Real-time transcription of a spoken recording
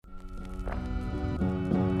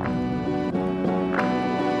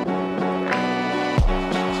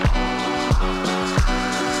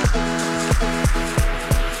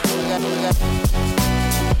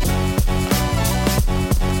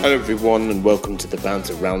Hello everyone and welcome to the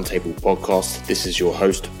Banter Roundtable podcast. This is your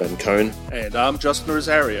host, Ben Cohen. And I'm Justin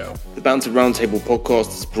Rosario. The Banter Roundtable podcast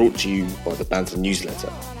is brought to you by the Banter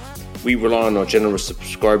newsletter. We rely on our generous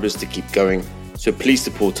subscribers to keep going, so please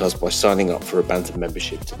support us by signing up for a Banter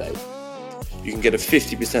membership today. You can get a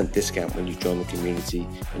 50% discount when you join the community,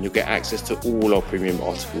 and you'll get access to all our premium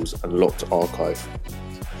articles and locked archive.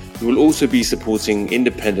 We will also be supporting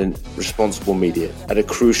independent, responsible media at a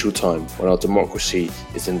crucial time when our democracy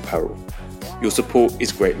is in peril. Your support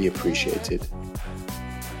is greatly appreciated.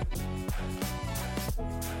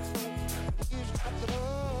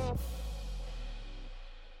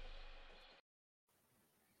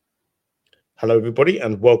 Hello everybody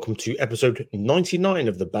and welcome to episode 99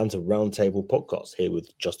 of the Banter Roundtable podcast, here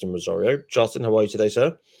with Justin Rosario. Justin, how are you today,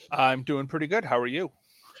 sir? I'm doing pretty good. How are you?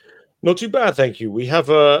 Not too bad, thank you. We have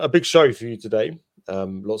a big show for you today.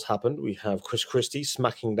 Lots happened. We have Christie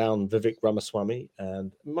smacking down Vivek Ramaswamy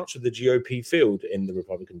and much of the GOP field in the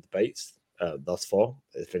Republican debates thus far,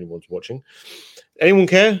 if anyone's watching. Anyone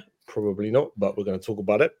care? Probably not, but we're going to talk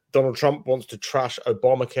about it. Donald Trump wants to trash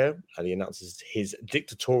Obamacare, and he announces his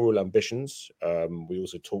dictatorial ambitions. We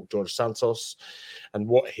also talk George Santos and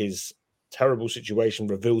what his terrible situation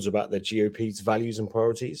reveals about the GOP's values and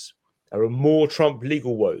priorities. There are more Trump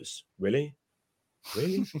legal woes. Really?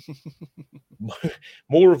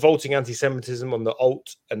 More revolting anti-Semitism on the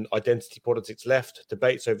alt and identity politics left,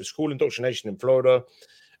 debates over school indoctrination in Florida,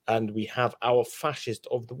 and we have our fascist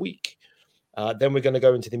of the week. Then we're going to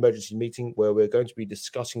go into the emergency meeting where we're going to be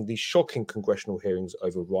discussing the shocking congressional hearings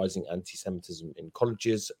over rising anti-Semitism in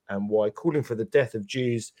colleges and why calling for the death of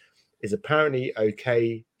Jews is apparently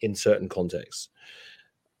okay in certain contexts.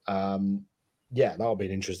 Yeah, that'll be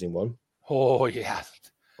an interesting one. Oh, yeah.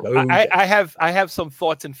 Oh, I have some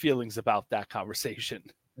thoughts and feelings about that conversation.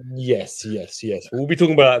 Yes. We'll be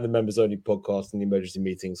talking about that in the members only podcast and the emergency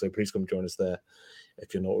meeting, so please come join us there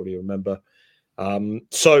if you're not already a member.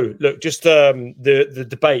 So look, just the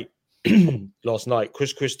debate last night.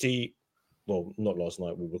 Christie, well, not last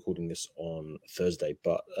night. We're recording this on Thursday,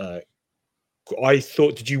 but I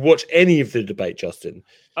thought, did you watch any of the debate, Justin?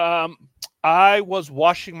 I was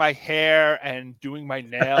washing my hair and doing my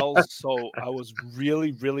nails, so I was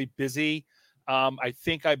really, really busy. I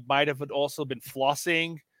think I might have also been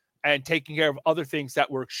flossing and taking care of other things that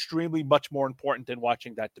were extremely much more important than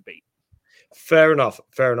watching that debate. Fair enough.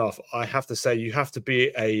 I have to say, you have to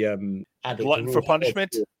be a glutton for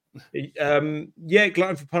punishment. Yeah,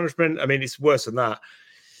 glutton for punishment. I mean, it's worse than that.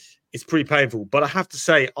 It's pretty painful, but I have to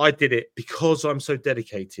say I did it because I'm so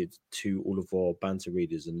dedicated to all of our banter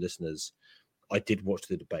readers and listeners. I did watch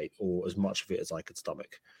the debate, or as much of it as I could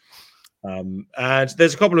stomach. And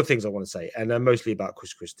there's a couple of things I want to say, and they're mostly about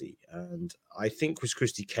Christie. And I think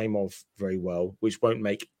Christie came off very well, which won't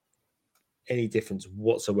make any difference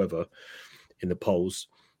whatsoever in the polls.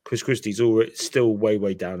 Christie's still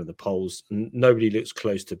way down in the polls. Nobody looks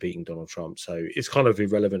close to beating Donald Trump, so it's kind of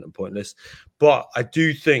irrelevant and pointless. But I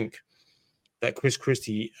do think that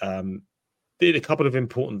Christie did a couple of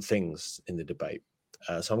important things in the debate.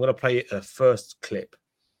 So I'm going to play a first clip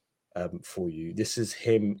for you. This is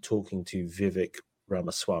him talking to Vivek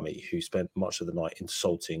Ramaswamy, who spent much of the night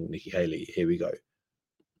insulting Nikki Haley. Here we go.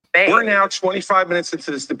 We're now 25 minutes into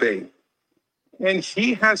this debate, and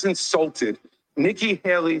he has insulted Nikki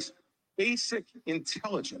Haley's basic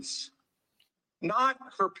intelligence, not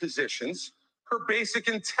her positions, her basic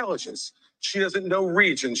intelligence. She doesn't know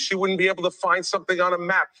regions. She wouldn't be able to find something on a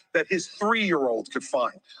map that his 3-year-old could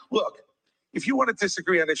find. Look, if you want to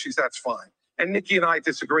disagree on issues, that's fine. And Nikki and I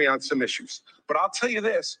disagree on some issues. But I'll tell you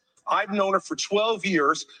this, I've known her for 12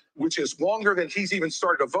 years, which is longer than he's even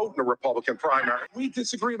started to vote in a Republican primary. We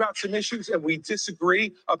disagree about some issues, and we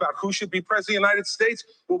disagree about who should be president of the United States.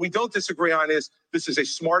 What we don't disagree on is this is a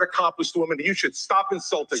smart, accomplished woman. You should stop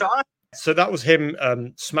insulting her. So that was him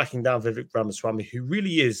smacking down Vivek Ramaswamy, who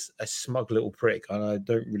really is a smug little prick, and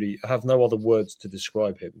I have no other words to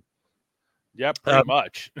describe him. Yeah, pretty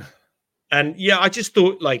much. And yeah, I just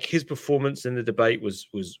thought like his performance in the debate was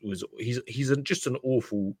he's just an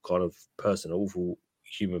awful kind of person, awful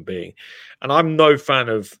human being. And I'm no fan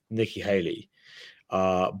of Nikki Haley,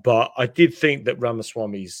 but I did think that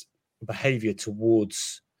Ramaswamy's behavior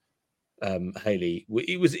towards Haley,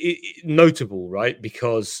 it was notable, right?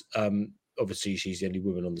 Because obviously she's the only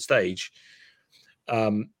woman on the stage.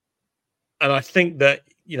 And I think that,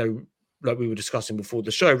 you know, like we were discussing before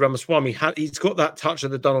the show, Ramaswamy he's got that touch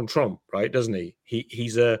of the Donald Trump, right? Doesn't he?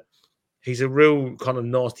 He's a real kind of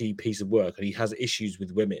nasty piece of work, and he has issues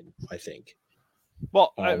with women, I think.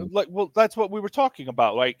 Well, that's what we were talking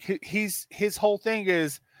about. Like his whole thing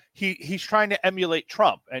is he's trying to emulate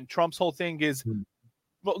Trump, and Trump's whole thing is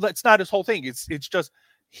well, that's not his whole thing. It's just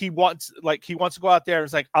he wants to go out there and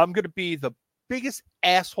it's like, I'm going to be the biggest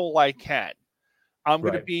asshole I can. I'm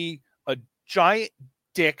going to be a giant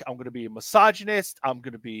dick. I'm going to be a misogynist. I'm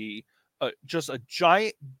going to be just a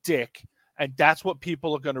giant dick. And that's what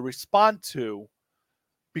people are going to respond to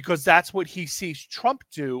because that's what he sees Trump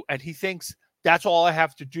do. And he thinks that's all I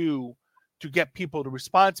have to do to get people to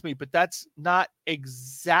respond to me. But that's not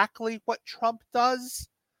exactly what Trump does.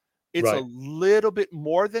 It's a little bit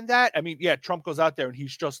more than that. I mean, yeah, Trump goes out there and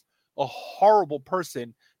he's just a horrible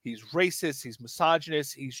person. He's racist. He's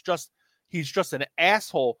misogynist. He's just an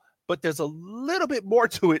asshole. But there's a little bit more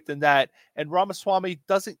to it than that. And Ramaswamy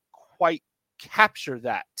doesn't quite capture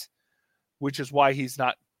that, which is why he's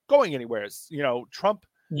not going anywhere. You know, Trump.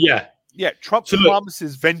 Yeah. Trump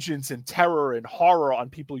promises vengeance and terror and horror on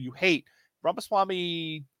people you hate.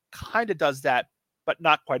 Ramaswamy kind of does that, but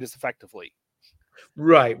not quite as effectively.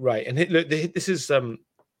 Right. And look, this is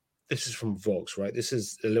from Vox, right? This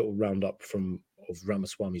is a little roundup of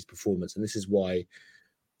Ramaswamy's performance, and this is why,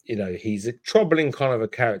 you know, he's a troubling kind of a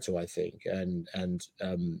character, I think, and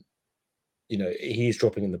you know, he's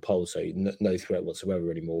dropping in the polls, so no threat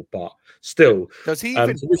whatsoever anymore. But still, does he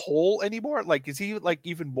even poll anymore? Like, is he like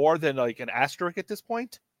even more than like an asterisk at this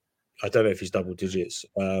point? I don't know if he's double digits.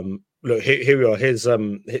 Look, here we are. Here's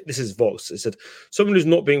this is Vox. It said someone who's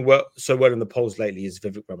not being so well in the polls lately is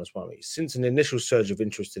Vivek Ramaswamy. Since an initial surge of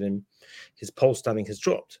interest in him, his poll standing has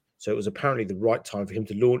dropped. So it was apparently the right time for him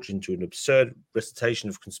to launch into an absurd recitation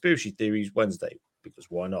of conspiracy theories Wednesday, because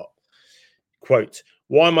why not? Quote,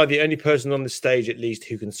 why am I the only person on the stage, at least,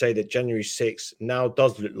 who can say that January 6th now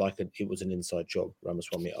does look like it was an inside job,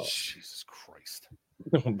 Ramaswamy asked. Jesus Christ.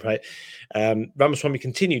 Right. Ramaswamy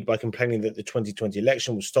continued by complaining that the 2020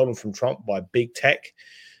 election was stolen from Trump by big tech.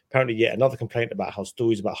 Apparently, yet another complaint about how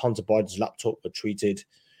stories about Hunter Biden's laptop were treated.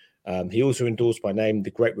 He also endorsed by name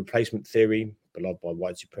the Great Replacement Theory, beloved by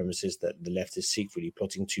white supremacists, that the left is secretly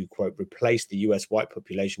plotting to, quote, replace the US white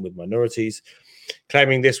population with minorities,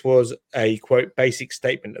 claiming this was a, quote, basic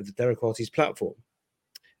statement of the Democrats' platform.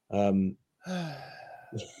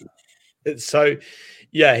 So,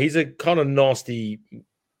 yeah, he's a kind of nasty,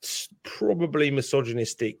 probably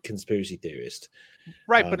misogynistic conspiracy theorist.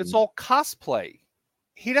 Right, but it's all cosplay.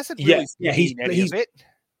 He doesn't really mean any of it.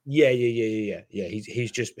 Yeah.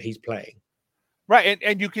 He's playing. Right,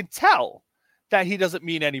 and you can tell that he doesn't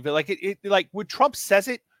mean any of it. Like when Trump says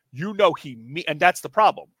it, you know and that's the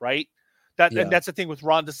problem, right? And that's the thing with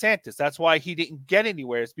Ron DeSantis. That's why he didn't get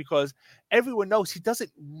anywhere. It's because everyone knows he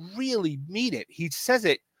doesn't really mean it. He says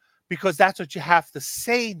it because that's what you have to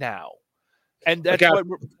say now. And that's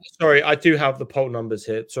sorry, I do have the poll numbers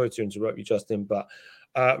here. Sorry to interrupt you, Justin, but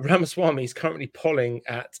Ramaswamy is currently polling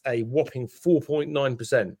at a whopping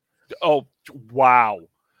 4.9%. Oh, wow.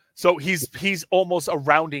 So he's almost a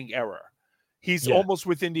rounding error. He's almost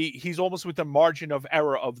within the margin of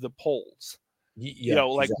error of the polls. You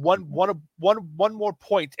know, like exactly. one more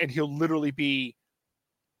point and he'll literally be,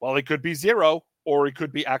 well, it could be 0 or it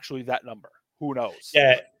could be actually that number. Who knows?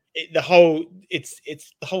 Yeah. The whole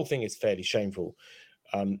thing is fairly shameful.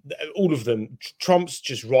 All of them. Trump's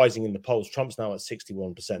just rising in the polls. Trump's now at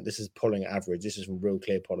 61%. This is polling average. This is from Real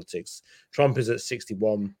Clear Politics. Trump is at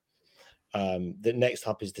 61. The next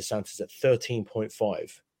up is DeSantis at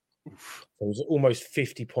 13.5. So he's almost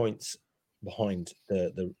 50 points behind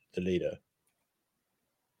the leader.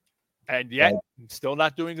 And yet, still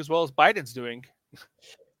not doing as well as Biden's doing.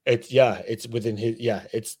 It's within his.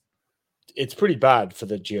 It's pretty bad for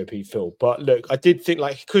the GOP, Phil. But look, I did think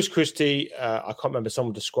like Chris Christie, I can't remember,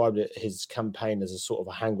 someone described his campaign as a sort of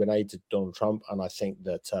a hand grenade to Donald Trump. And I think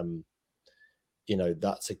that, you know,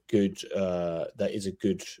 that is a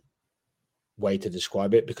good way to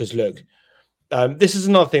describe it. Because look, this is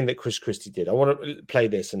another thing that Chris Christie did. I want to play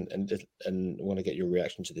this and want to get your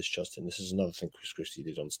reaction to this, Justin. This is another thing Chris Christie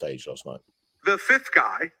did on stage last night. The fifth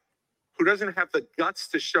guy who doesn't have the guts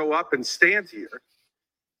to show up and stand here,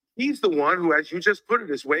 he's the one who, as you just put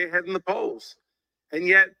it, is way ahead in the polls. And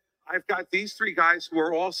yet I've got these three guys who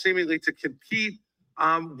are all seemingly to compete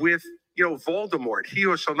with, you know, Voldemort. He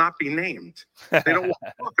who shall not be named. They don't want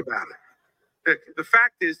to talk about it. The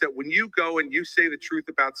fact is that when you go and you say the truth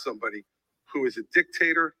about somebody who is a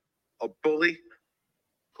dictator, a bully,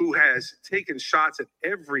 who has taken shots at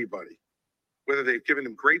everybody, whether they've given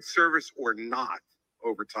him great service or not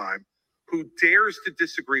over time, who dares to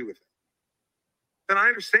disagree with him, then I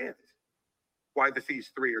understand why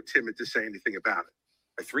these three are timid to say anything about it.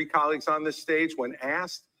 My three colleagues on this stage, when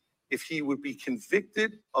asked if he would be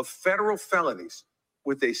convicted of federal felonies,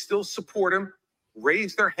 would they still support him,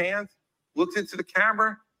 raise their hand, looked into the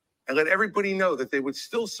camera, and let everybody know that they would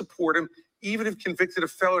still support him even if convicted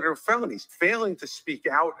of felonies, failing to speak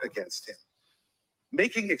out against him,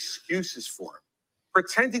 making excuses for him,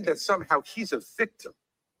 pretending that somehow he's a victim,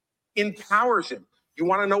 empowers him. You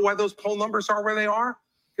want to know why those poll numbers are where they are?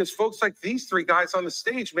 Because folks like these three guys on the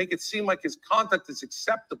stage make it seem like his conduct is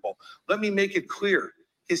acceptable. Let me make it clear.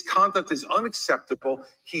 His conduct is unacceptable.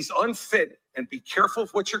 He's unfit, and be careful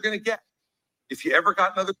of what you're going to get. If you ever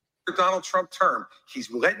got another Donald Trump term, he's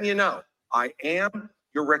letting you know, I am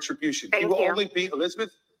your retribution. He will only be,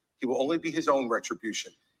 Elizabeth, he will only be his own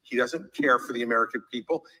retribution. He doesn't care for the American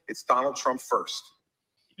people. It's Donald Trump first.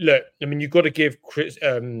 Look, I mean, you've got to give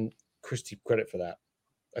Christie credit for that.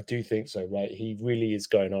 I do think so, right? He really is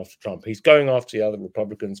going after Trump. He's going after the other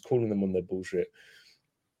Republicans, calling them on their bullshit.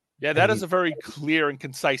 Yeah, that is a very clear and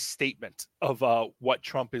concise statement of what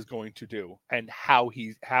Trump is going to do and how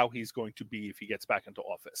he's going to be if he gets back into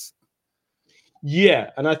office.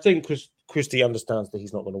 Yeah, and I think Christie understands that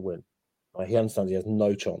he's not going to win. He understands he has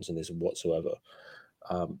no chance in this whatsoever.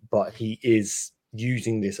 But he is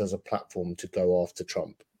using this as a platform to go after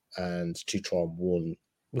Trump and to try and warn.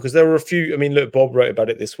 Because there were a few, I mean, look, Bob wrote about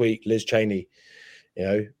it this week, Liz Cheney,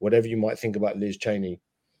 whatever you might think about Liz Cheney,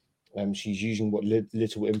 she's using what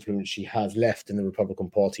little influence she has left in the Republican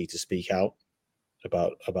Party to speak out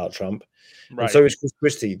about Trump. Right. And so is Chris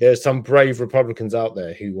Christie. There's some brave Republicans out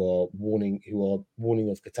there who are warning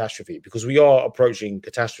of catastrophe, because we are approaching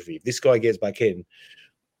catastrophe. If this guy gets back in,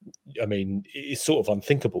 I mean, it's sort of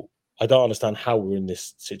unthinkable. I don't understand how we're in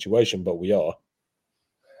this situation, but we are.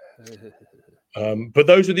 But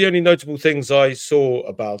those are the only notable things I saw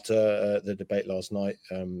about the debate last night.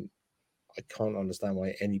 I can't understand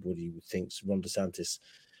why anybody thinks Ron DeSantis.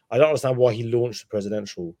 I don't understand why he launched the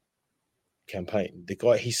presidential campaign. The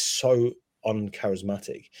guy, he's so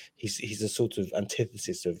uncharismatic. He's a sort of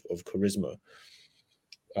antithesis of charisma.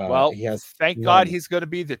 Well, thank God he's going to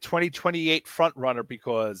be the 2028 front runner,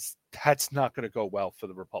 because that's not going to go well for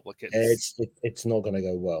the Republicans. It's not going to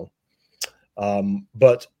go well.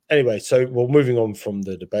 But anyway, so moving on from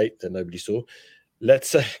the debate that nobody saw,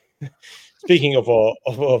 let's speaking of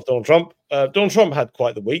Donald Trump, Donald Trump had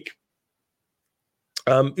quite the week.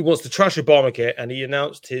 He wants to trash Obamacare, and he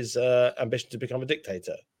announced his ambition to become a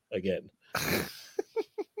dictator again.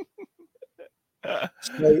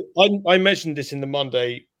 So I mentioned this in the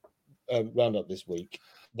Monday roundup this week,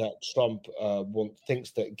 that Trump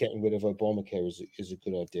thinks that getting rid of Obamacare is a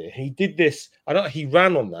good idea. He did this. He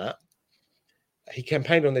ran on that. He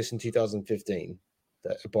campaigned on this in 2015,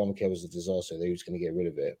 that Obamacare was a disaster, that he was going to get rid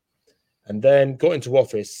of it. And then got into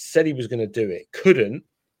office, said he was going to do it, couldn't,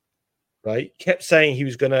 right? Kept saying he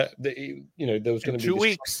was going to, there was going to be 2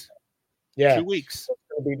 weeks. Yeah. 2 weeks. There was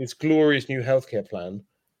going to be this glorious new healthcare plan,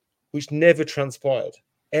 which never transpired,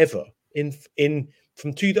 ever.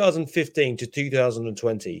 From 2015 to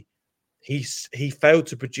 2020, he failed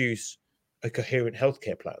to produce a coherent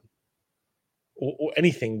healthcare plan. Or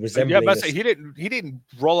anything resembling. Yeah, he didn't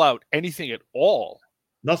roll out anything at all.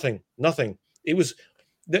 Nothing. It was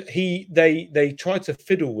that they tried to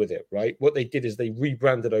fiddle with it, right? What they did is they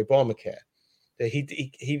rebranded Obamacare.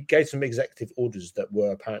 He gave some executive orders that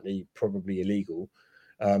were apparently probably illegal,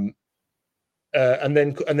 and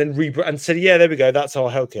then said, yeah, there we go, that's our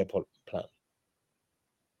healthcare plan.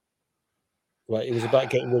 Right? It was about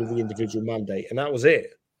getting rid of the individual mandate, and that was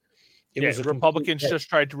it. The Republicans just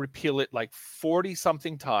tried to repeal it like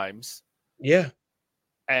 40-something times. Yeah.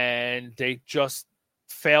 And they just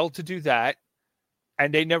failed to do that.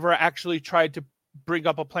 And they never actually tried to bring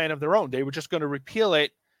up a plan of their own. They were just going to repeal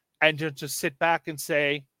it and just sit back and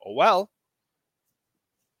say, oh, well,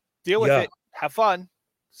 deal with it. Have fun.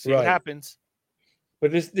 See what happens.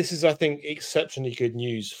 But this is, I think, exceptionally good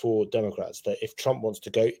news for Democrats, that if Trump wants to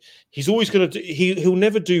go, he's always going to do. He'll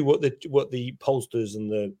never do what the pollsters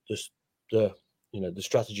and the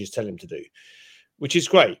strategists tell him to do, which is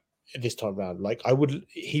great this time around. Like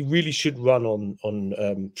he really should run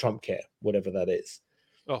on Trump care, whatever that is.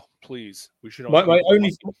 Oh, please, we should.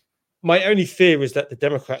 My only fear is that the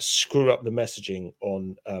Democrats screw up the messaging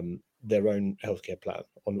on their own healthcare plan,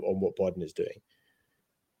 on what Biden is doing.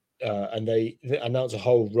 And they announce a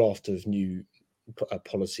whole raft of new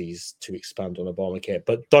policies to expand on Obamacare,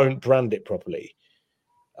 but don't brand it properly.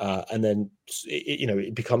 And then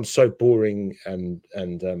it becomes so boring and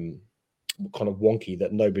kind of wonky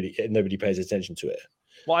that nobody pays attention to it.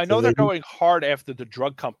 Well, I know they're going hard after the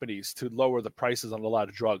drug companies to lower the prices on a lot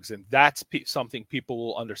of drugs, and that's something people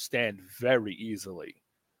will understand very easily.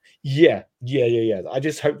 Yeah. I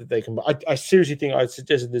just hope that they can. I seriously think, I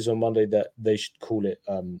suggested this on Monday, that they should call it.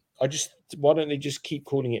 Why don't they just keep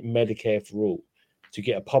calling it Medicare for all, to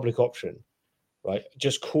get a public option, right?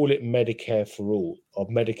 Just call it Medicare for all or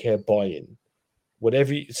Medicare buy-in,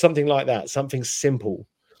 whatever, something like that, something simple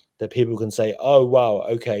that people can say, oh, wow,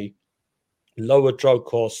 okay, lower drug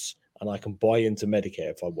costs and I can buy into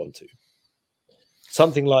Medicare if I want to.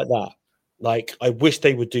 Something like that. Like, I wish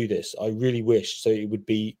they would do this. I really wish. So it would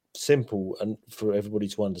be simple and for everybody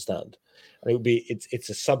to understand. And it would be, it's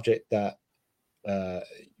a subject that,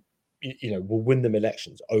 will win them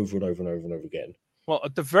elections over and over and over and over again. Well,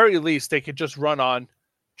 at the very least, they could just run on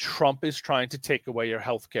Trump is trying to take away your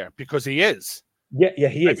health care, because he is. Yeah,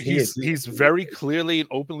 he is. I mean, he's very clearly and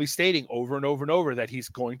openly stating over and over and over that he's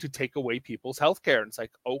going to take away people's health care. And it's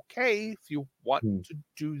like, okay, if you want to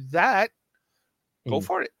do that, go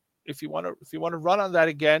for it. If you want to run on that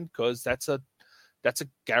again, because that's a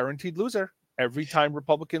guaranteed loser. Every time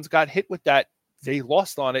Republicans got hit with that, they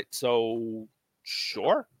lost on it. So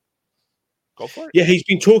sure, go for it. Yeah, he's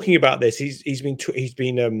been talking about this. He's been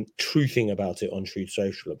truthing about it on Truth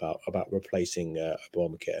Social about replacing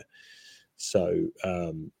Obamacare. So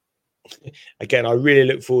again, I really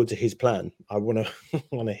look forward to his plan. I want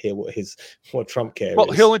to hear what Trump care is.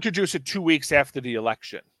 Well, he'll introduce it 2 weeks after the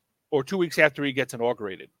election, or 2 weeks after he gets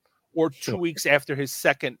inaugurated, or 2 weeks after his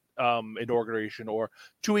second inauguration, or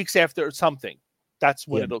 2 weeks after something. That's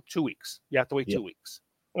when 2 weeks. You have to wait 2 weeks.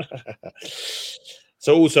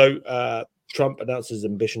 So also, Trump announces his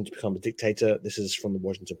ambition to become a dictator. This is from the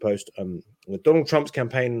Washington Post. With Donald Trump's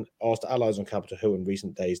campaign asked allies on Capitol Hill in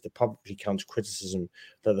recent days to publicly counter criticism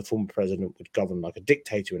that the former president would govern like a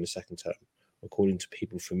dictator in the second term, according to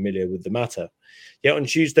people familiar with the matter. Yet on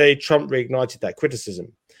Tuesday, Trump reignited that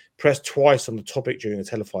criticism, pressed twice on the topic during a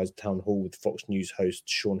televised town hall with Fox News host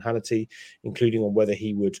Sean Hannity, including on whether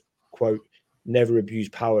he would, quote, never abuse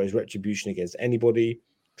power as retribution against anybody.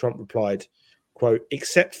 Trump replied, quote,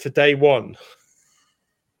 except for day one.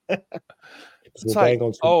 It's like,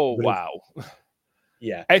 wow.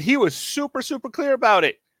 Yeah. And he was super, super clear about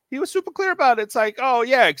it. It's like, oh,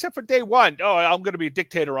 yeah, except for day one. Oh, I'm going to be a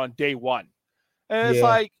dictator on day one. And it's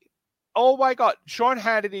like, oh, my God. Sean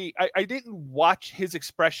Hannity, I didn't watch his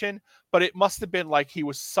expression, but it must have been like he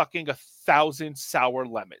was sucking 1,000 sour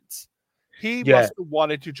lemons. He must have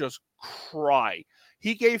wanted to just cry.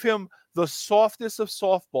 He gave him the softest of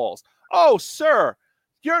softballs. Oh, sir,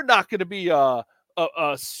 you're not going to be a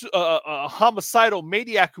homicidal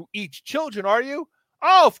maniac who eats children, are you?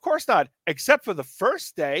 Oh, of course not. Except for the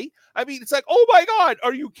first day. I mean, it's like, oh my God,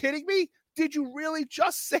 are you kidding me? Did you really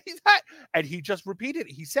just say that? And he just repeated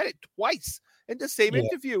it. He said it twice in the same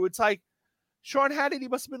interview. It's like, Sean Hannity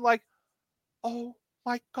must have been like, oh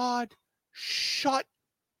my God, shut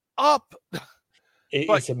up.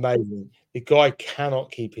 It's amazing. The guy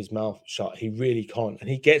cannot keep his mouth shut. He really can't. And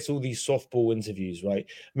he gets all these softball interviews, right?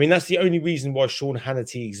 I mean, that's the only reason why Sean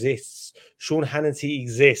Hannity exists. Sean Hannity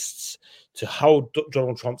exists to hold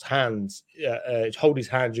Donald Trump's hands, hold his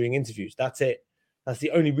hand during interviews. That's it. That's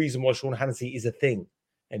the only reason why Sean Hannity is a thing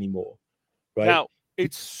anymore, right? Now,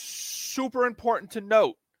 it's super important to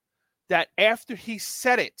note that after he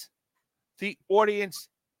said it, the audience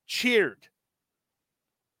cheered.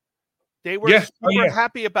 They were super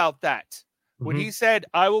happy about that. When he said,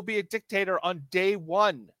 I will be a dictator on day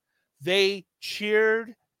one, they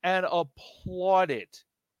cheered and applauded.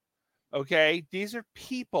 Okay? These are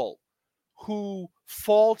people who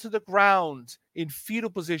fall to the ground in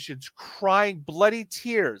fetal positions, crying bloody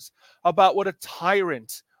tears about what a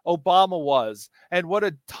tyrant Obama was and what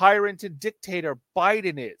a tyrant and dictator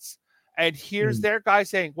Biden is. And here's their guy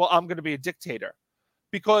saying, well, I'm going to be a dictator,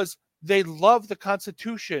 because they love the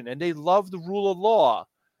Constitution and they love the rule of law,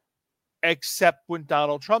 except when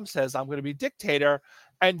Donald Trump says, I'm going to be dictator.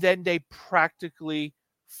 And then they practically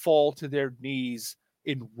fall to their knees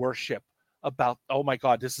in worship about, oh my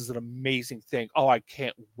God, this is an amazing thing. Oh, I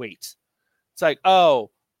can't wait. It's like, oh,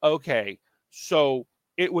 okay. So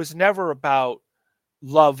it was never about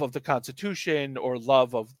love of the Constitution or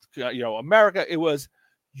love of, America. It was,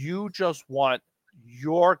 you just want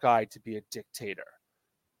your guy to be a dictator.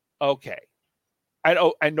 Okay.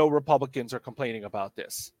 I know Republicans are complaining about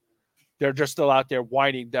this. They're just still out there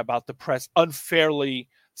whining about the press unfairly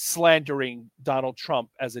slandering Donald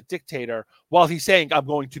Trump as a dictator while he's saying, I'm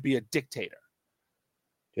going to be a dictator.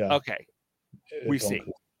 Yeah. Okay. We see.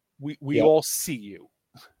 We all see you.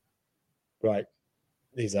 Right.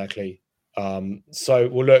 Exactly. So,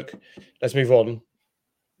 well, look, let's move on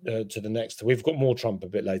to the next. We've got more Trump a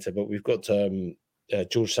bit later, but we've got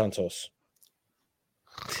George Santos.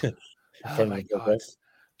 Oh my God.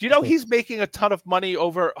 Do you know he's making a ton of money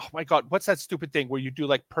over? Oh my God, what's that stupid thing where you do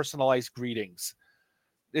like personalized greetings?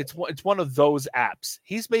 It's one of those apps.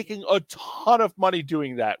 He's making a ton of money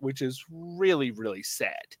doing that, which is really, really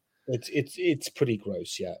sad. It's pretty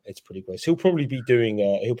gross. Yeah, it's pretty gross. He'll probably be doing.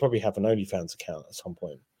 He'll probably have an OnlyFans account at some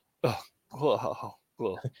point. And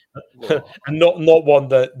not one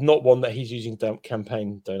that he's using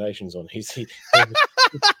campaign donations on.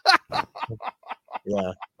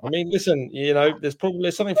 Yeah. I mean, listen, there's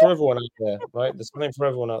something for everyone out there, right? There's something for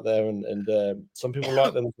everyone out there, and some people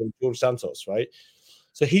like them from George Santos, right?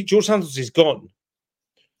 So George Santos is gone.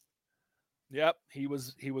 Yep, he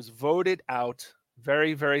was voted out.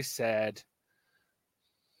 Very, very sad.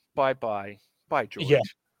 Bye, George. Yeah.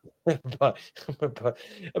 but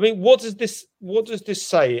I mean, what does this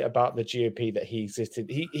say about the GOP that he existed?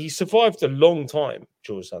 He survived a long time,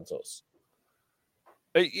 George Santos.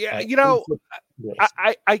 Yeah,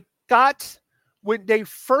 I got when they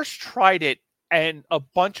first tried it, and a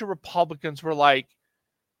bunch of Republicans were like,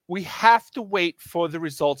 "We have to wait for the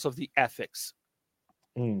results of the ethics,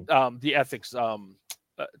 ethics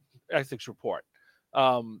report,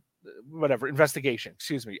 investigation.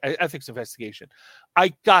 Excuse me, ethics investigation."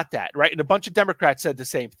 I got that right, and a bunch of Democrats said the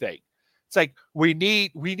same thing. It's like we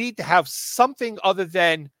need to have something other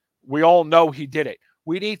than we all know he did it.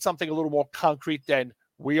 We need something a little more concrete than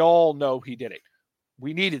we all know he did it.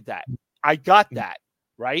 We needed that. I got that,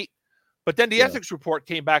 right? But then the ethics report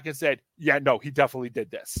came back and said, yeah, no, he definitely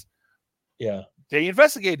did this. Yeah. They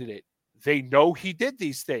investigated it. They know he did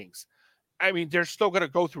these things. I mean, they're still going to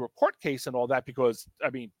go through a court case and all that because,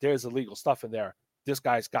 I mean, there's illegal stuff in there. This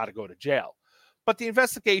guy's got to go to jail. But the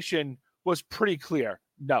investigation was pretty clear.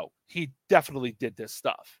 No, he definitely did this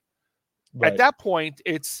stuff. Right. At that point,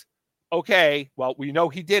 it's, okay, well, we know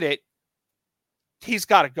he did it. He's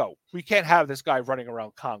got to go. We can't have this guy running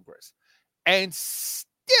around Congress. And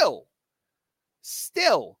still,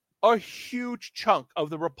 a huge chunk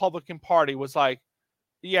of the Republican Party was like,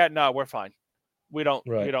 yeah, no, we're fine. We don't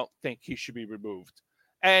think he should be removed.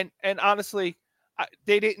 And honestly,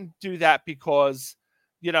 they didn't do that because,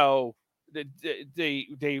 they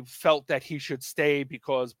felt that he should stay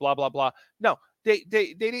because blah, blah, blah. No, they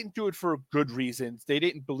didn't do it for good reasons. They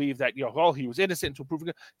didn't believe that, he was innocent until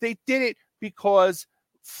proven. They did it because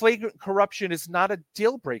flagrant corruption is not a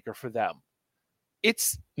deal breaker for them.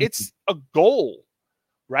 It's a goal,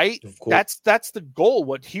 right? That's the goal.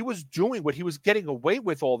 What he was doing, what he was getting away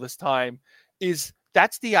with all this time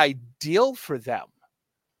that's the ideal for them.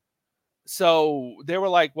 So they were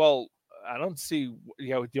like, well, I don't see,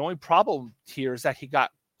 the only problem here is that he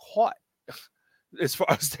got caught as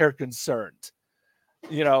far as they're concerned,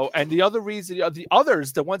 and the other reason, the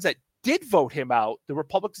others, the ones that did vote him out, the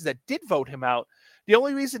Republicans that did vote him out, the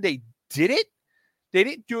only reason they did it, they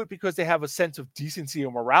didn't do it because they have a sense of decency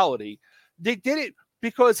or morality. They did it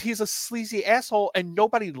because he's a sleazy asshole and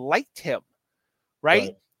nobody liked him,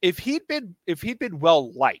 right? If he'd been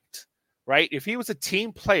well liked, right? If he was a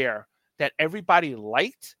team player that everybody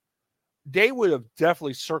liked, they would have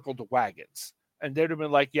definitely circled the wagons. And they'd have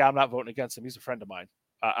been like, yeah, I'm not voting against him. He's a friend of mine.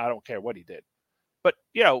 I don't care what he did. But,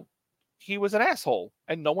 he was an asshole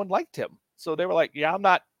and no one liked him. So they were like, yeah, I'm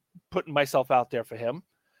not putting myself out there for him.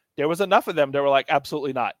 There was enough of them that were like,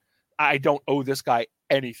 absolutely not. I don't owe this guy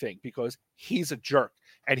anything because he's a jerk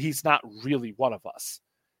and he's not really one of us.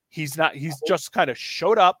 He's just kind of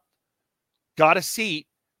showed up, got a seat,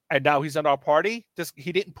 and now he's in our party.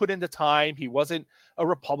 He didn't put in the time. He wasn't a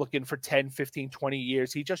Republican for 10, 15, 20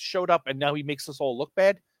 years. He just showed up and now he makes us all look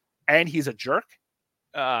bad and he's a jerk.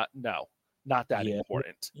 No, not that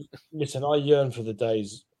important. Listen, I yearn for the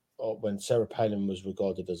days when Sarah Palin was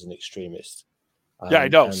regarded as an extremist. Yeah, I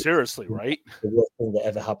know. Seriously, right? The worst thing that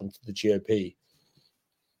ever happened to the GOP.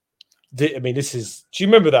 I mean, do you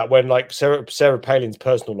remember that when like Sarah Palin's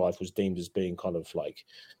personal life was deemed as being kind of like,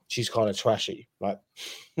 she's kind of trashy, right?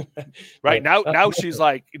 Right. Now she's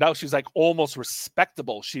like almost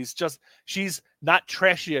respectable. She's not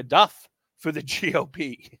trashy enough for the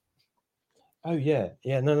GOP. Oh yeah.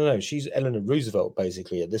 No. She's Eleanor Roosevelt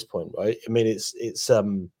basically at this point, right? I mean, it's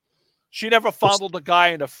she never fondled a guy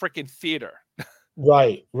in a freaking theater.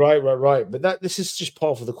 Right. But this is just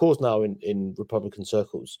part of the cause now in Republican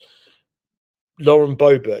circles. Lauren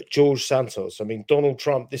Boebert, George Santos. I mean, Donald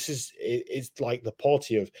Trump. It's like the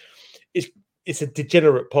party of it's a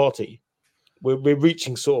degenerate party. We're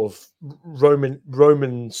reaching sort of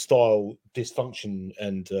Roman style dysfunction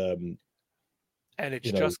and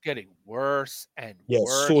it's just getting worse and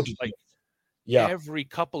worse. Every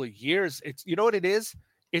couple of years, it's what it is.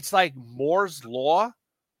 It's like Moore's law,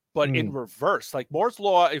 but in reverse. Like Moore's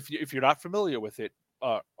law, if you're not familiar with it,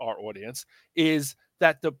 our audience, is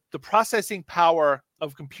that the processing power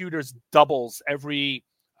of computers doubles every,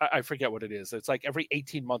 I forget what it is. It's like every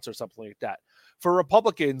 18 months or something like that. For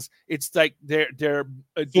Republicans, it's like their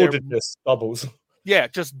sordidness doubles. Yeah,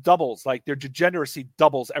 just doubles. Like their degeneracy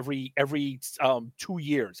doubles every 2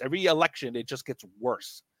 years. Every election, it just gets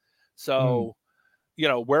worse. So,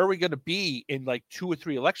 where are we going to be in like 2 or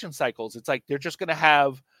 3 election cycles? It's like they're just going to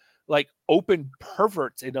have like open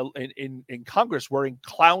perverts in Congress wearing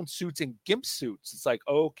clown suits and gimp suits. It's like,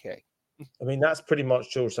 okay. I mean, that's pretty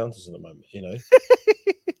much George Santos at the moment, It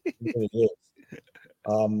really is.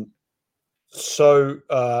 So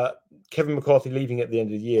Kevin McCarthy leaving at the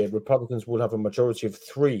end of the year, Republicans will have a majority of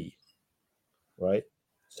 3, right?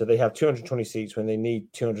 So they have 220 seats when they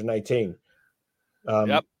need 218.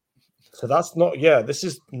 Yep. So that's not, this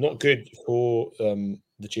is not good for the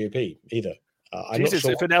GOP either. I'm Jesus,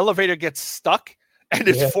 not sure. if an elevator gets stuck and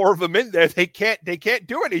there's 4 of them in there, they can't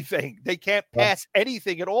do anything. They can't pass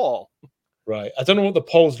anything at all. Right. I don't know what the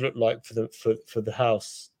polls look like for the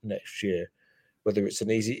House next year. Whether it's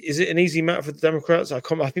is it an easy matter for the Democrats? I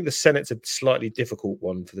think the Senate's a slightly difficult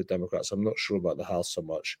one for the Democrats. I'm not sure about the House so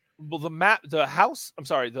much. Well,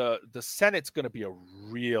 the Senate's going to be a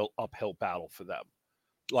real uphill battle for them,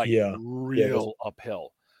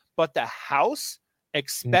 uphill. But the House,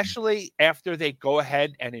 especially after they go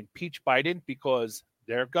ahead and impeach Biden, because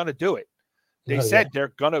they're going to do it. They said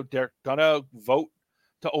they're gonna vote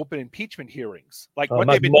to open impeachment hearings, like what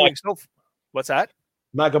they've been doing. What's that?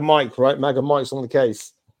 MAGA Mike, right? MAGA Mike's on the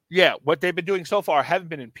case. Yeah, what they've been doing so far haven't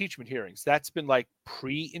been impeachment hearings. That's been like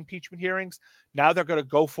pre-impeachment hearings. Now they're going to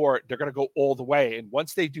go for it. They're going to go all the way. And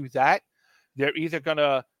once they do that, they're either going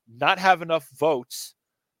to not have enough votes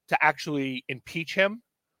to actually impeach him,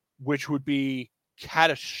 which would be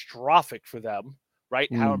catastrophic for them,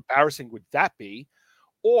 right? How embarrassing would that be?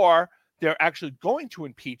 Or they're actually going to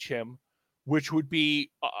impeach him, which would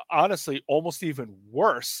be honestly almost even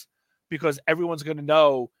worse, because everyone's going to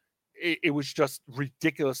know it was just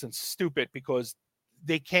ridiculous and stupid, because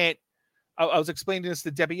they can't. I was explaining this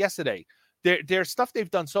to Debbie yesterday. Their stuff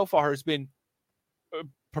they've done so far has been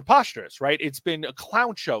preposterous, right? It's been a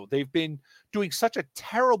clown show. They've been doing such a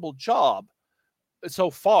terrible job so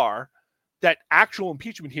far that actual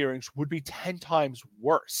impeachment hearings would be 10 times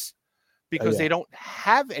worse, because they don't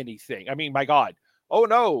have anything. I mean, my God. Oh,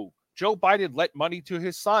 no. Joe Biden lent money to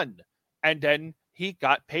his son, and then he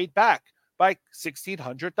got paid back by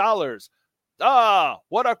 $1,600.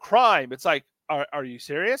 What a crime. It's like, are you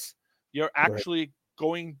serious? You're actually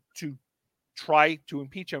going to try to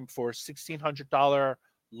impeach him for $1,600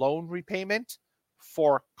 loan repayment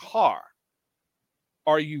for a car?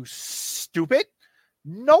 Are you stupid?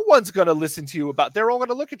 No one's going to listen to you about. They're all going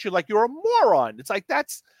to look at you like you're a moron. It's like, I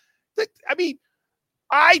mean,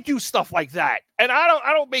 I do stuff like that, and I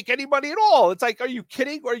don't make any money at all. It's like, are you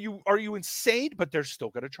kidding? Are you insane? But they're still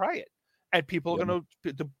going to try it, and people are going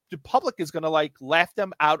to. The public is going to like laugh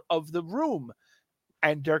them out of the room,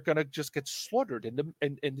 and they're going to just get slaughtered in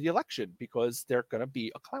the election, because they're going to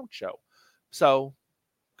be a clown show. So,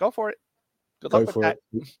 go for it. Good luck with that.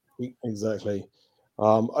 Exactly.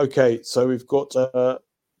 Okay, so we've got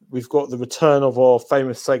the return of our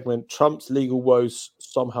famous segment. Trump's legal woes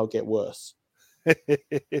somehow get worse.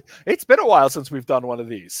 It's been a while since we've done one of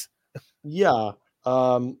these. Yeah.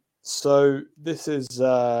 So this is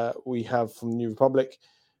we have from the New Republic.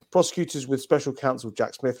 Prosecutors with special counsel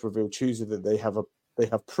Jack Smith revealed Tuesday that they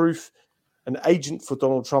have proof an agent for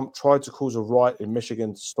Donald Trump tried to cause a riot in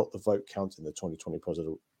Michigan to stop the vote count in the 2020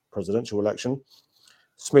 presidential election.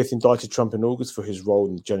 Smith indicted Trump in August for his role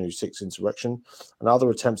in the January 6th insurrection and other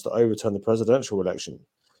attempts to overturn the presidential election.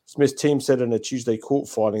 Smith's team said in a Tuesday court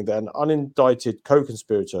filing that an unindicted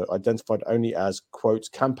co-conspirator, identified only as,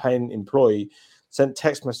 quote, campaign employee, sent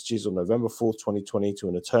text messages on November 4th, 2020 to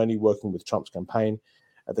an attorney working with Trump's campaign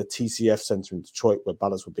at the TCF Center in Detroit, where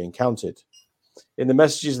ballots were being counted. In the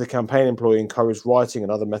messages, the campaign employee encouraged rioting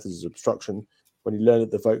and other methods of obstruction when he learned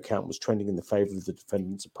that the vote count was trending in the favor of the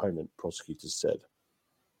defendant's opponent, prosecutors said.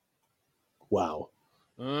 Wow.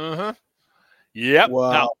 Uh-huh. Yep.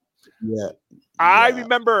 Wow. Now, yeah. I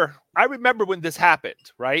remember when this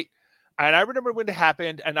happened, right? And I remember when it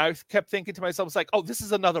happened, and I kept thinking to myself, it's like, oh, this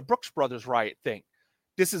is another Brooks Brothers riot thing.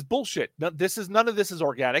 This is bullshit. None of this is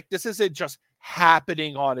organic. This isn't just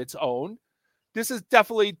happening on its own. This is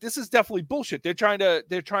definitely bullshit. They're trying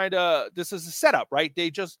to, this is a setup, right?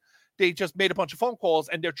 They just made a bunch of phone calls,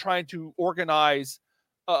 and they're trying to organize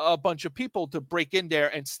a bunch of people to break in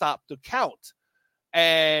there and stop the count.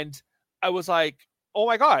 And I was like, oh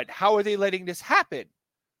my God, how are they letting this happen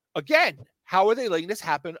again? How are they letting this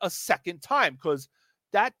happen a second time? Because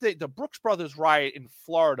the Brooks Brothers riot in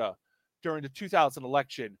Florida during the 2000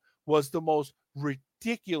 election was the most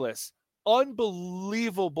ridiculous,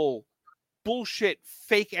 unbelievable, bullshit,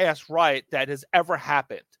 fake ass riot that has ever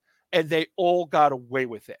happened. And they all got away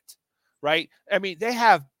with it. right? I mean, they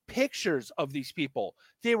have pictures of these people.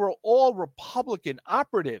 They were all Republican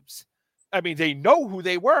operatives. I mean, they know who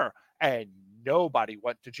they were, and nobody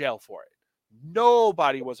went to jail for it.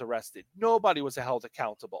 Nobody was arrested. Nobody was held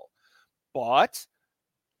accountable. But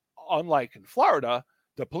unlike in Florida,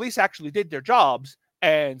 the police actually did their jobs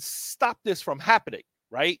and stopped this from happening,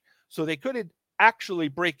 right? So they couldn't actually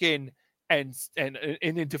break in and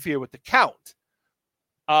interfere with the count.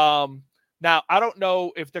 Now, I don't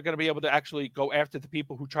know if they're going to be able to actually go after the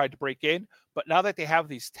people who tried to break in, but now that they have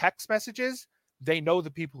these text messages, they know the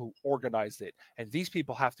people who organized it. And these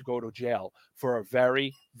people have to go to jail for a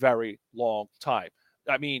very, very long time.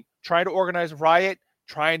 I mean, trying to organize a riot,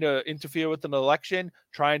 trying to interfere with an election,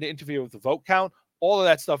 trying to interfere with the vote count, all of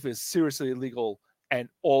that stuff is seriously illegal. And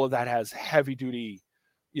all of that has heavy duty,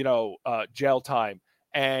 jail time.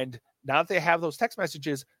 And now that they have those text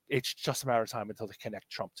messages, it's just a matter of time until they connect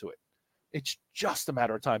Trump to it. It's just a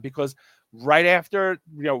matter of time, because right after,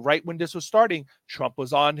 right when this was starting, Trump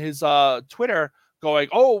was on his Twitter going,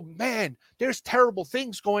 oh, man, there's terrible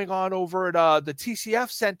things going on over at the TCF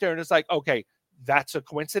Center. And it's like, okay, that's a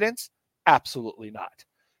coincidence? Absolutely not.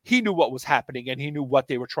 He knew what was happening, and he knew what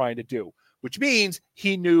they were trying to do, which means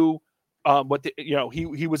he knew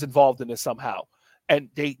he was involved in this somehow. And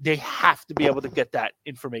they have to be able to get that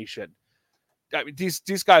information. I mean, these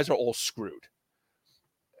guys are all screwed.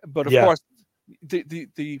 But of course,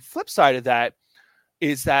 the flip side of that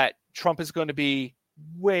is that Trump is going to be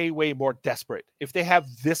way, way more desperate. If they have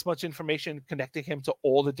this much information connecting him to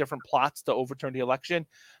all the different plots to overturn the election,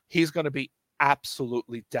 he's going to be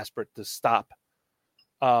absolutely desperate to stop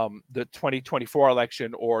the 2024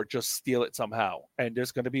 election or just steal it somehow. And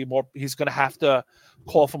there's going to be more. He's going to have to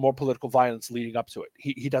call for more political violence leading up to it.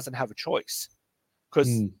 He doesn't have a choice, because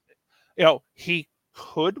he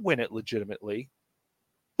could win it legitimately,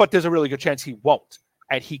 but there's a really good chance he won't,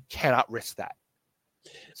 and he cannot risk that.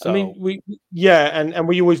 So, I mean, and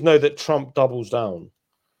we always know that Trump doubles down,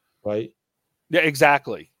 right? Yeah,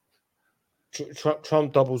 exactly.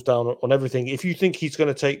 Trump doubles down on everything. If you think he's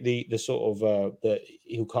going to take the sort of that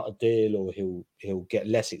he'll cut a deal or he'll get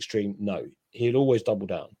less extreme, no, he'll always double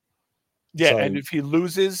down. Yeah, so, and if he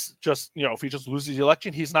loses, if he just loses the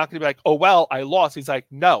election, he's not going to be like, oh well, I lost. He's like,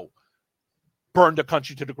 no, burn the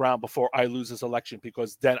country to the ground before I lose this election,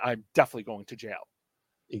 because then I'm definitely going to jail.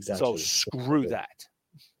 Exactly. So screw that.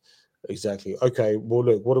 Exactly. Okay. Well,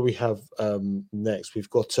 look, what do we have next? We've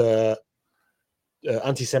got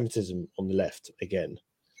anti-Semitism on the left again.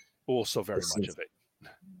 Also, very much of it.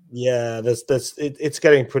 Yeah, it's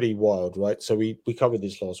getting pretty wild, right? So we covered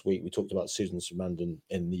this last week. We talked about Susan Sarandon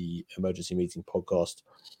in the emergency meeting podcast.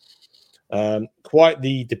 Quite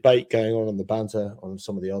the debate going on the banter on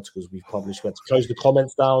some of the articles we've published. We had to close the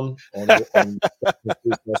comments down on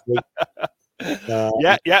last week.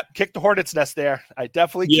 Kick the hornet's nest there. I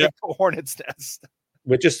definitely kicked the hornet's nest.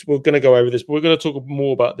 We're going to go over this, but we're going to talk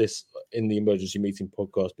more about this in the emergency meeting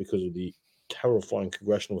podcast because of the terrifying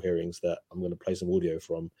congressional hearings that I'm going to play some audio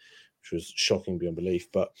from, which was shocking beyond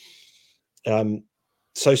belief. But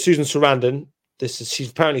so Susan Sarandon,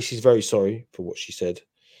 she's very sorry for what she said.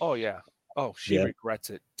 Oh yeah. Oh, she regrets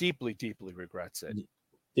it. Deeply, deeply regrets it.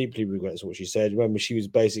 Deeply regrets what she said. Remember, she was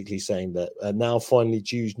basically saying that now finally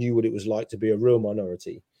Jews knew what it was like to be a real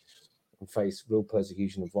minority and face real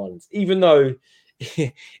persecution and violence, even though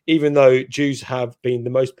Jews have been the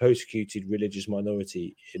most persecuted religious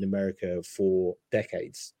minority in America for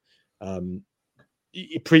decades,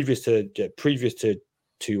 previous to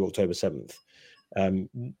October 7th.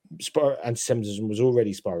 Anti-Semitism was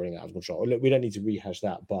already spiraling out of control. Look, we don't need to rehash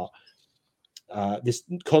that, but this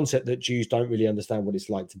concept that Jews don't really understand what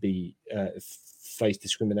it's like to be face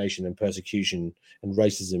discrimination and persecution and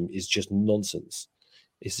racism is just nonsense.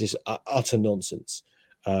 It's just utter nonsense.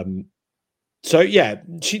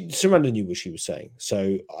 Sarandon knew what she was saying.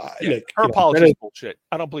 So look, her apology is bullshit.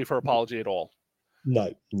 I don't believe her apology at all.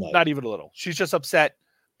 No, not even a little. She's just upset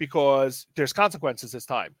because there's consequences this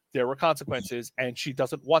time. There were consequences, and she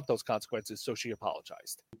doesn't want those consequences, so she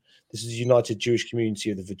apologized. This is the United Jewish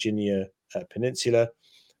Community of the Virginia Peninsula.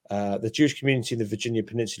 The Jewish community in the Virginia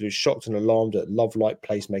Peninsula is shocked and alarmed at Love Light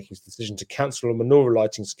Placemaking's decision to cancel a menorah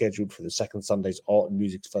lighting scheduled for the Second Sunday's Art and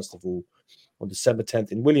Music Festival on December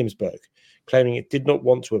 10th in Williamsburg, claiming it did not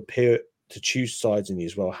want to appear to choose sides in the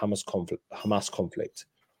Israel-Hamas conflict.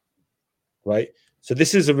 Right? So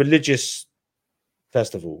this is a religious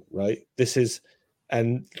festival, right?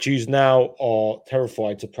 And Jews now are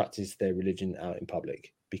terrified to practice their religion out in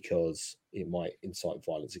public because it might incite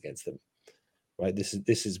violence against them. Right? This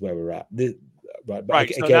is where we're at.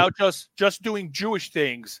 Right. So now just doing Jewish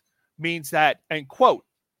things means that, and quote,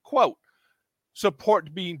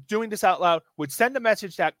 doing this out loud would send a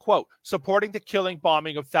message that, quote, supporting the killing,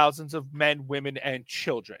 bombing of thousands of men, women, and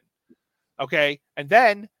children. Okay. And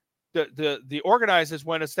then the organizers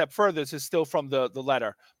went a step further. This is still from the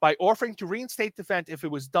letter, by offering to reinstate the event if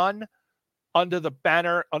it was done under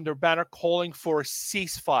banner calling for a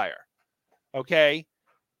ceasefire. Okay.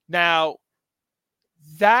 Now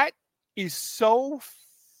that is so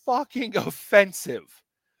fucking offensive.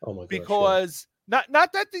 Oh my god. Because not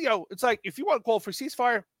that, it's like, if you want to call for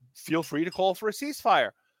ceasefire, feel free to call for a ceasefire.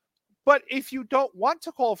 But if you don't want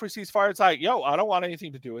to call for a ceasefire, it's like, I don't want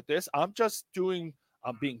anything to do with this. I'm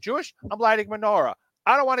being Jewish. I'm lighting menorah.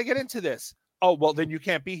 I don't want to get into this. Oh, well, then you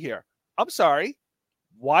can't be here. I'm sorry.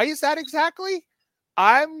 Why is that exactly?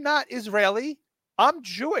 I'm not Israeli. I'm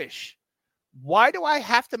Jewish. Why do I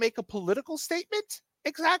have to make a political statement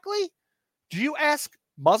exactly? Do you ask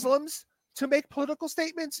Muslims to make political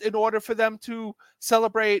statements in order for them to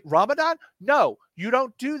celebrate Ramadan? No, you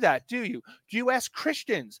don't do that, do you? Do you ask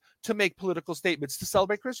Christians to make political statements to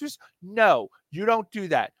celebrate Christmas? No, you don't do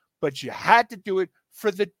that. But you had to do it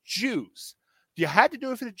for the Jews. You had to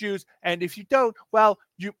do it for the Jews. And if you don't, well,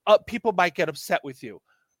 people might get upset with you.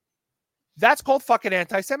 That's called fucking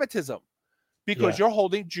anti-Semitism, because you're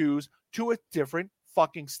holding Jews to a different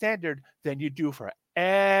fucking standard than you do for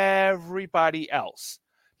everybody else.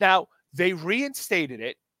 Now, they reinstated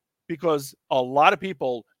it because a lot of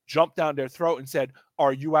people jumped down their throat and said,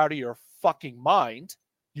 are you out of your fucking mind?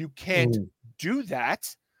 You can't do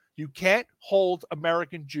that. You can't hold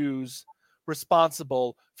American Jews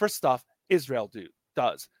responsible for stuff Israel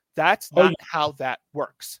does. That's not how that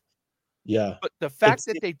works. Yeah. But the fact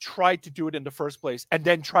that they tried to do it in the first place and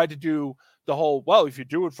then tried to do the whole, well, if you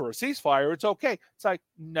do it for a ceasefire, it's okay. It's like,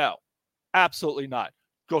 no, absolutely not.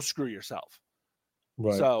 Go screw yourself.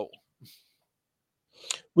 Right. So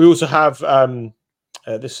we also have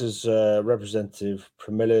this is Representative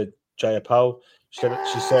Pramila Jayapal. She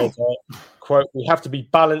said, quote, we have to be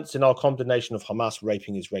balanced in our condemnation of Hamas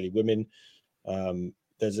raping Israeli women.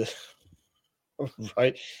 There's a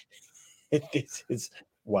right. This is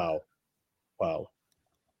wow.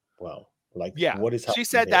 Like, what is happening? She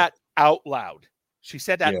said that out loud. She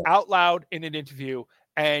said that out loud in an interview,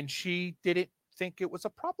 and she didn't think it was a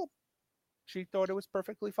problem. She thought it was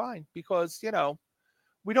perfectly fine because,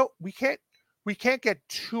 we can't get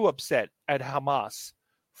too upset at Hamas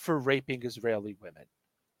for raping Israeli women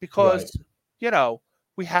because,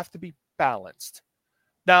 we have to be balanced.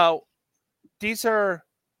 Now, they've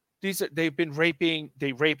been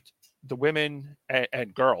they raped the women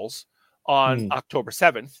and girls on October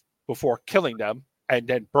 7th before killing them and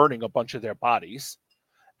then burning a bunch of their bodies.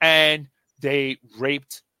 And they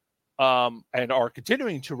raped and are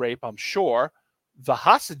continuing to rape, I'm sure, the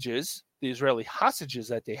Israeli hostages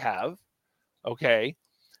that they have. Okay.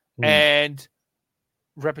 And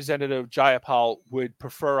Representative Jayapal would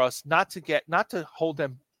prefer us not to hold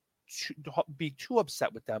them, be too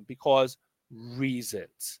upset with them because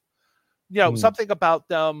reasons. Something about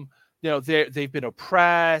them, they've been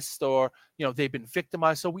oppressed or, they've been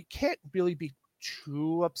victimized. So we can't really be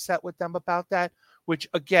too upset with them about that, which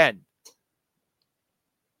again,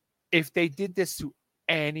 if they did this to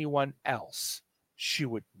anyone else, she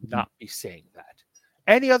would not be saying that.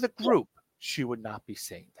 Any other group, she would not be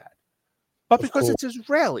saying that. But because it's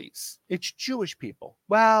Israelis, it's Jewish people.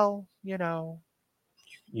 Well, you can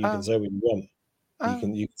say what you want. You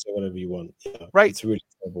can say whatever you want. Yeah, right. It's really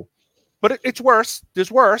terrible. But it's worse.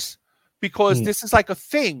 There's worse because this is like a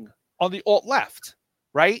thing on the alt left,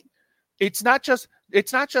 right? It's not just,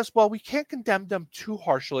 well, we can't condemn them too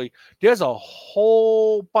harshly. There's a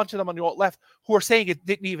whole bunch of them on the alt left who are saying it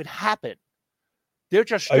didn't even happen. They're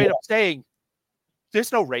just straight up saying,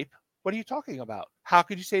 there's no rape. What are you talking about? How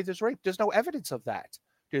could you say there's rape? There's no evidence of that.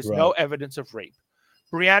 There's no evidence of rape.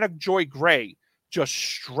 Brianna Joy Gray just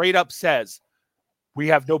straight up says, we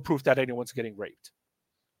have no proof that anyone's getting raped.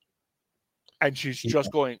 And she's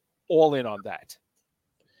just going all in on that.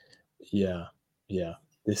 Yeah.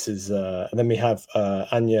 This is, and then we have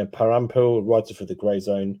Anya Parampil, writer for the Grey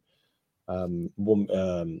Zone,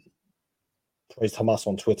 praised Hamas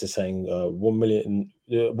on Twitter, saying 1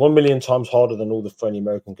 million times harder than all the phony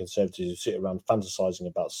American conservatives who sit around fantasizing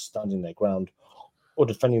about standing their ground or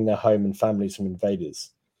defending their home and families from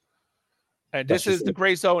invaders. And this is the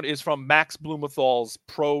Grey Zone is from Max Blumenthal's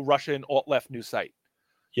pro-Russian alt-left news site.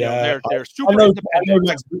 Yeah, they're super independent. I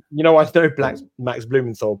know Max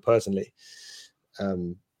Blumenthal personally.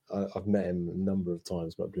 I've met him a number of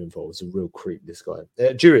times. Blumenthal was a real creep. This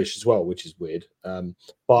guy, Jewish as well, which is weird.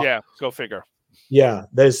 But yeah, go figure. Yeah,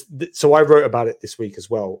 so I wrote about it this week as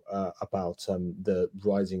well, about the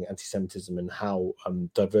rising anti-Semitism and how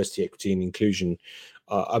diversity, equity, and inclusion.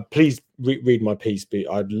 Please read my piece, but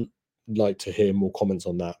I'd like to hear more comments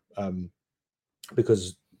on that,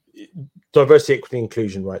 because diversity, equity,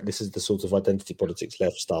 inclusion, right? This is the sort of identity politics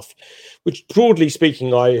left stuff, which broadly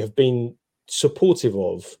speaking, I have been supportive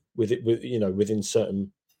of within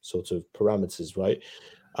certain sort of parameters, right?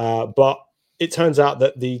 But it turns out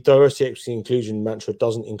that the diversity, equity, inclusion mantra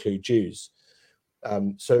doesn't include Jews.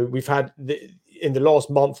 So we've had in the last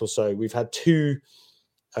month or so, we've had two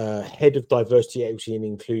head of diversity, equity, and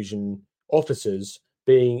inclusion officers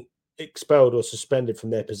being expelled or suspended from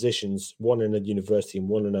their positions, one in a university and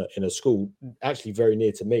one in a school, actually very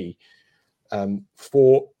near to me,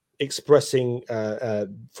 for expressing,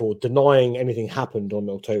 for denying anything happened on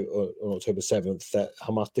October 7th, that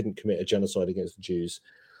Hamas didn't commit a genocide against the Jews.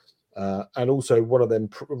 And also one of them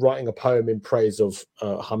writing a poem in praise of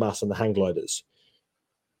Hamas and the hang gliders.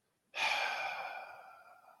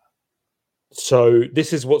 So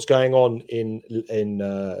this is what's going on in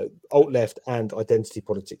alt left and identity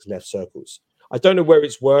politics left circles. I don't know where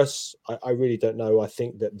it's worse. I really don't know. I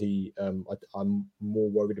think that I'm more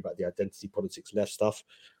worried about the identity politics left stuff,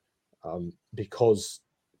 because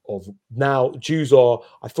of now Jews are.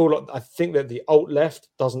 I think that the alt left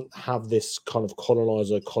doesn't have this kind of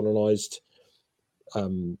colonized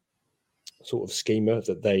sort of schema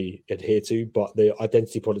that they adhere to, but the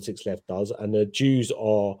identity politics left does, and the Jews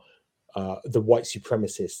are the white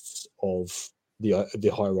supremacists of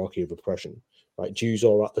the hierarchy of oppression. Right, Jews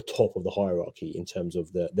are at the top of the hierarchy in terms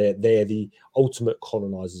of they're the ultimate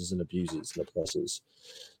colonizers and abusers and oppressors.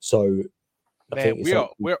 So, man,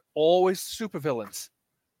 we're always supervillains.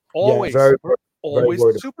 Always, yeah, we're always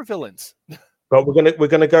supervillains. But we're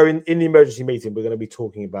gonna go in the emergency meeting. We're going to be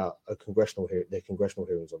talking about the congressional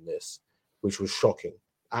hearings on this, which was shocking,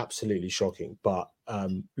 absolutely shocking. But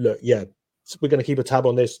look, yeah, we're going to keep a tab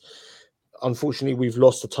on this. Unfortunately, we've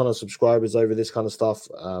lost a ton of subscribers over this kind of stuff.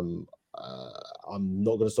 I'm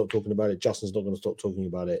not going to stop talking about it. Justin's not going to stop talking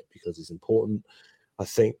about it because it's important. I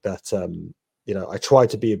think that I try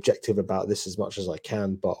to be objective about this as much as I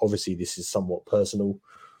can, but obviously this is somewhat personal.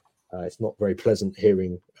 It's not very pleasant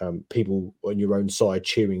hearing people on your own side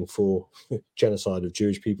cheering for genocide of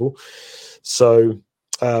Jewish people. So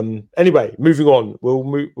anyway, moving on.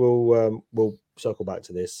 We'll circle back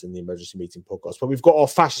to this in the emergency meeting podcast. But we've got our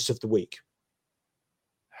fascist of the week.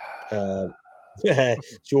 Yeah,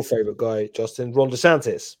 it's your favorite guy, Justin, Ron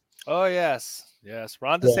DeSantis. Oh yes,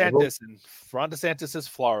 Ron DeSantis, and Ron DeSantis is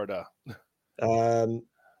Florida.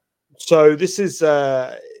 So this is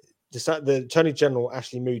the Attorney General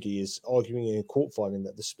Ashley Moody is arguing in a court filing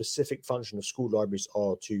that the specific function of school libraries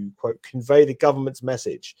are to, quote, convey the government's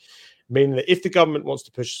message, meaning that if the government wants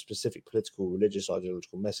to push a specific political, religious,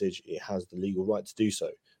 ideological message, it has the legal right to do so.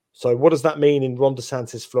 So what does that mean in Ron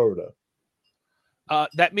DeSantis, Florida?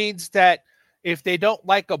 That means that if they don't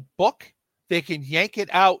like a book, they can yank it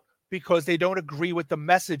out because they don't agree with the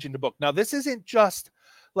message in the book. Now, this isn't just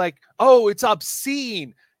like, oh, it's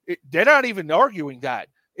obscene. They're not even arguing that.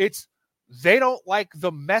 It's they don't like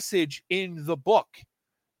the message in the book.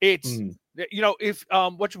 It's if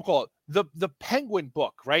whatchamacallit, the penguin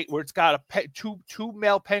book, right, where it's got two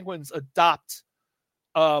male penguins adopt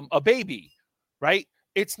a baby, right?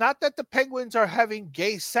 It's not that the penguins are having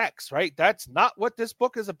gay sex, right? That's not what this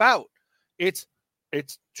book is about. It's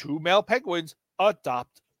two male penguins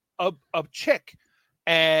adopt a chick,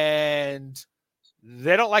 and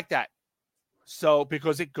they don't like that. So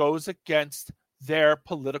because it goes against their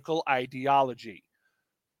political ideology.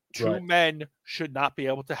 Two men should not be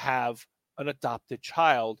able to have an adopted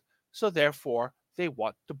child. So therefore, they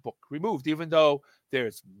want the book removed, even though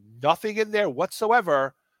there's nothing in there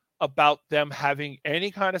whatsoever about them having any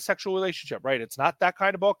kind of sexual relationship, right? It's not that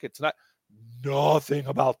kind of book. It's nothing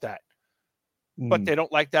about that. But they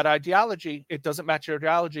don't like that ideology. It doesn't match their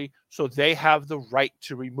ideology. So they have the right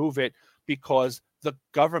to remove it because the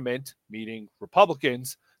government, meaning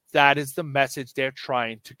Republicans, that is the message they're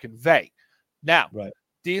trying to convey. Now,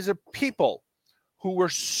 these are people who were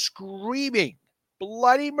screaming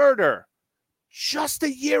bloody murder just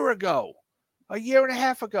a year and a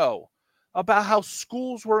half ago, about how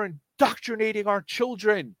schools were indoctrinating our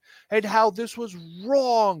children and how this was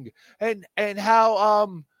wrong and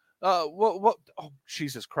how what oh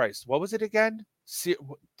Jesus Christ, what was it again?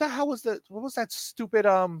 What the hell was that? What was that stupid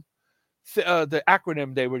the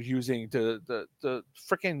acronym they were using, the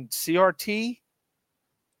freaking CRT?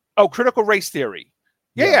 Oh, critical race theory.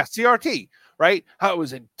 Yeah, CRT, right? How it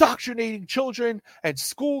was indoctrinating children, and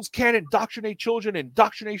schools can't indoctrinate children.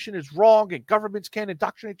 Indoctrination is wrong, and governments can't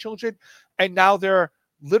indoctrinate children. And now they're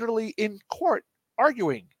literally in court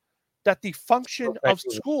arguing that the function of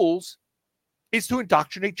schools is to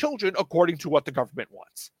indoctrinate children according to what the government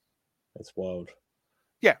wants. That's wild.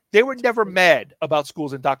 Yeah, they were never mad about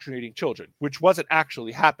schools indoctrinating children, which wasn't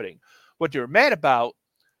actually happening. What they were mad about,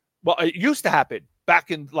 well, it used to happen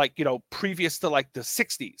back in previous to the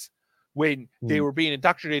 60s when they were being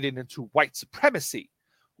indoctrinated into white supremacy.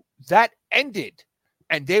 That ended,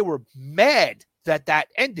 and they were mad that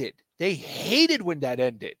ended. They hated when that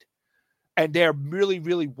ended. And they really,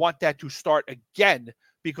 really want that to start again,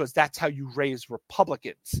 because that's how you raise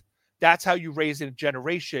Republicans. That's how you raise a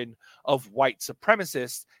generation of white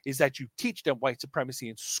supremacists, is that you teach them white supremacy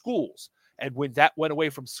in schools. And when that went away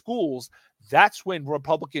from schools, that's when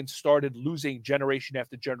Republicans started losing generation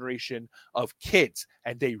after generation of kids.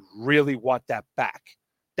 And they really want that back.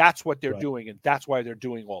 That's what they're doing. And that's why they're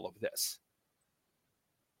doing all of this.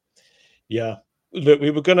 Yeah. Look, we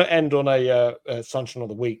were going to end on a Sunshine of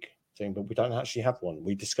the Week thing, but we don't actually have one.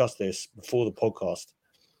 We discussed this before the podcast.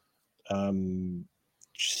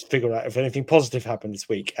 Just figure out if anything positive happened this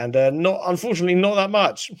week. And unfortunately, not that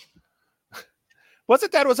much.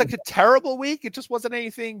 Wasn't that? It was like a terrible week. It just wasn't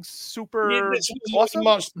anything super awesome.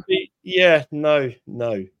 Much to be, yeah, no.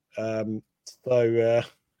 So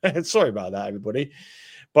sorry about that, everybody.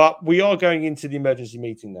 But we are going into the emergency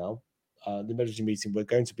meeting now. The emergency meeting, we're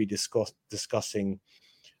going to be discussing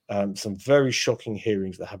some very shocking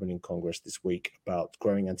hearings that happened in Congress this week about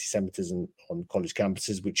growing anti-Semitism on college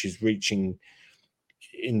campuses, which is reaching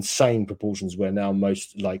insane proportions where now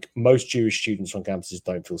most Jewish students on campuses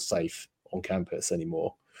don't feel safe on campus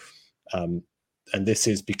anymore. And this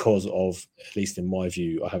is because of, at least in my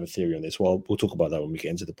view, I have a theory on this. Well, we'll talk about that when we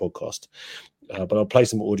get into the podcast. But I'll play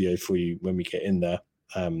some audio for you when we get in there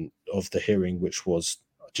of the hearing, which was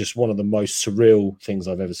just one of the most surreal things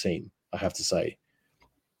I've ever seen, I have to say.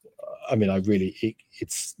 I mean, I've been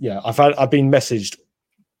messaged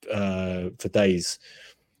for days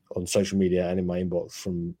on social media and in my inbox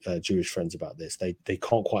from Jewish friends about this. They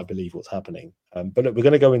can't quite believe what's happening. But look, we're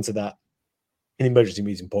going to go into that in the Emergency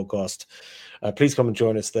Meeting podcast. Please come and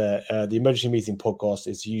join us there. The Emergency Meeting podcast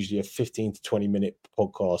is usually a 15 to 20 minute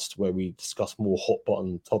podcast where we discuss more hot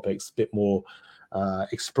button topics, a bit more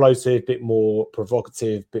explosive, a bit more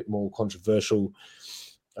provocative, a bit more controversial.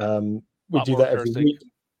 We do that every week.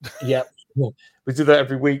 Yeah, we do that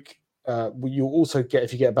every week. You also get,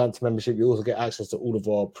 if you get a Banter membership, you also get access to all of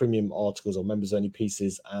our premium articles or members only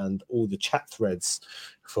pieces and all the chat threads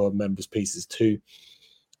for members pieces too.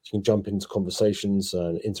 You can jump into conversations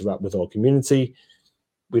and interact with our community.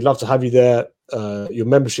 We'd love to have you there. Your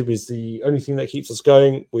membership is the only thing that keeps us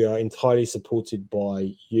going. We are entirely supported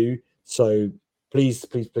by you. So please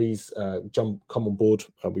come on board.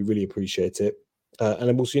 We really appreciate it. And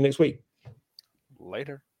then we'll see you next week.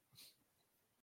 Later.